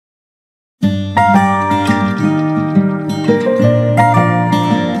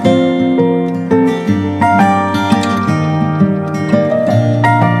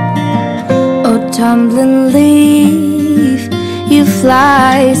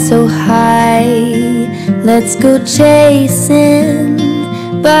fly so high. Let's go chasing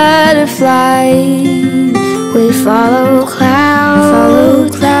butterflies. We follow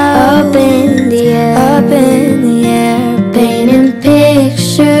clouds, up in the air, painting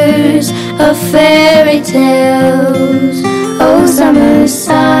pictures of fairy tales. Oh, summer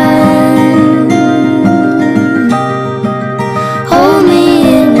sun, hold me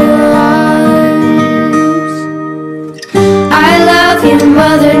in your arms. I love you,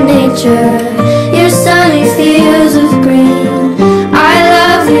 Mother Nature, your sunny fields of green. I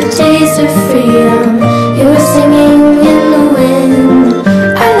love your taste of freedom, your singing in the wind.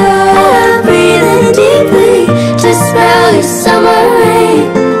 I love breathing deeply to smell your summer rain.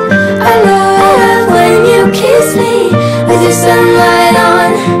 I love when you kiss me with your sunlight on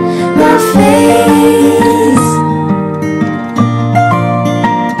my face.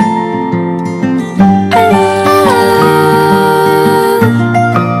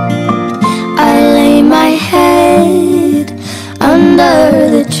 I lay my head under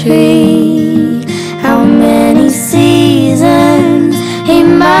the tree. How many seasons he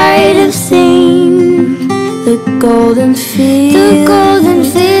might have seen. The golden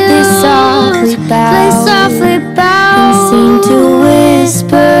fields, they softly bow, and seem to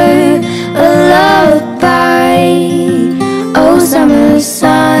whisper a lullaby. Oh, summer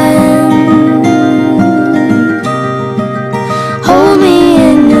sun, hold me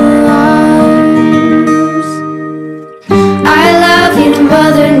in your arms. I love you,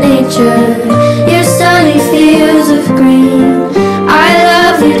 Mother Nature, your sunny fields of green. I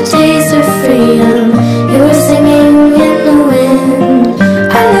love your taste of freedom, your singing in the wind.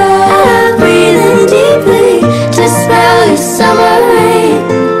 I love breathing deeply to smell your summer rain.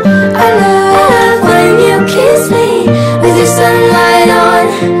 I love when you kiss me with your sunlight on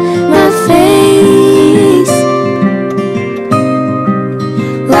my face.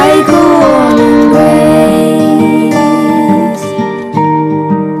 Like a warm embrace.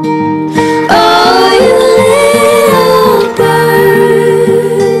 Oh, you little bird,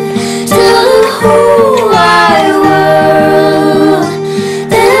 tell the whole wide world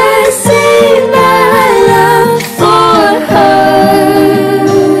that I save my love for her.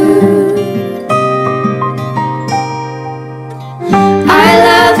 I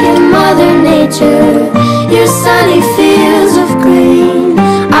love you, Mother Nature, your sunny fields of green.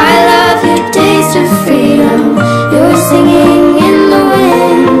 I love your taste of freedom, your singing in the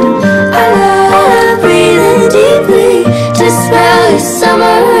wind. I love breathing deeply to smell your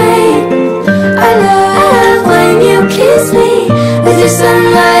summer rain. I love when you kiss me with your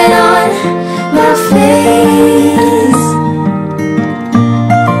sunlight on my face.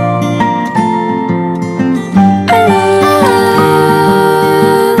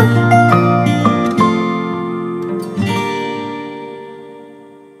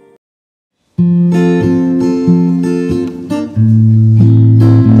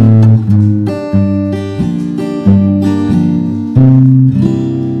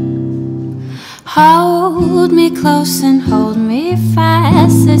 I Hold me close and hold me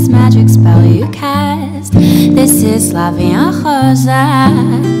fast. This magic spell you cast, this is la vie en rose.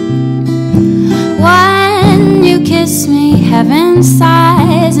 When you kiss me, heaven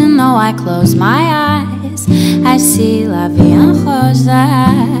sighs, and though I close my eyes, I see la vie en rose.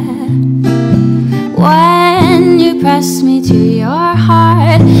 When you press me to your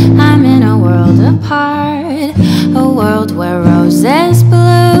heart, I'm in a world apart, a world where roses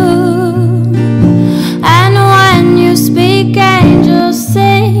bloom. And when you speak, angels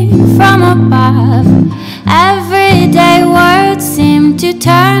sing from above. Everyday words seem to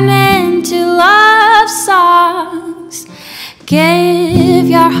turn into love songs. Give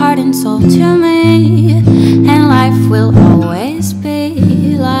your heart and soul to me, and life will always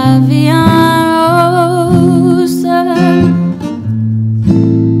be la vie en rose.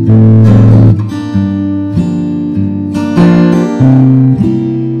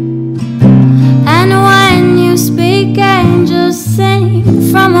 And when you speak, angels sing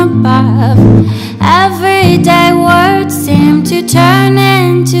from above. Everyday words seem to turn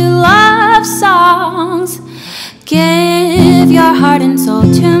into love songs. Give your heart and soul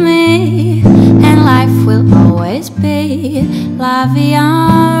to me, and life will always be la vie en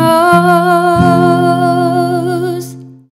rose.